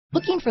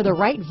Looking for the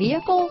right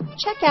vehicle?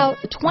 Check out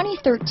the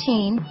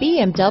 2013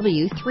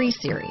 BMW 3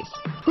 Series.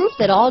 Proof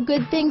that all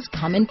good things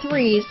come in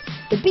threes,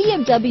 the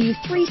BMW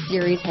 3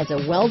 Series has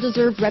a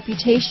well-deserved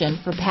reputation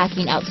for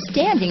packing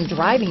outstanding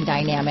driving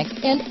dynamics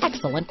and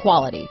excellent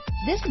quality.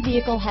 This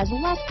vehicle has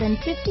less than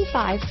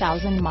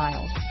 55,000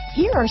 miles.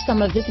 Here are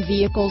some of this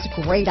vehicle's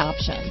great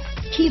options: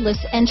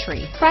 keyless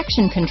entry,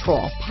 traction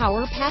control,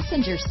 power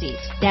passenger seat,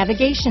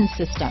 navigation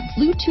system,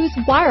 Bluetooth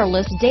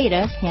wireless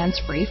data,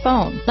 hands-free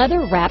phone,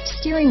 leather-wrapped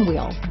steering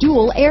wheel,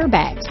 dual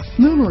airbags,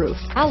 moonroof,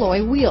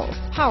 alloy wheels,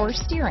 power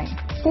steering,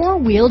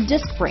 four-wheel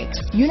disc brakes,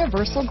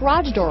 universal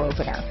garage door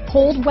opener,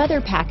 cold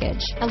weather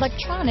package,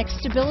 electronic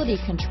stability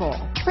control,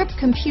 trip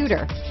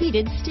computer,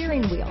 heated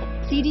steering wheel,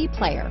 CD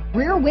player,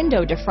 rear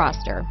window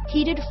defroster,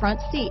 heated front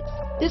seats.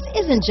 This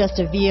isn't just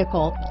a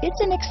vehicle, it's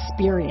an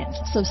experience,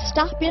 so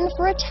stop in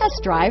for a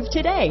test drive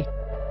today.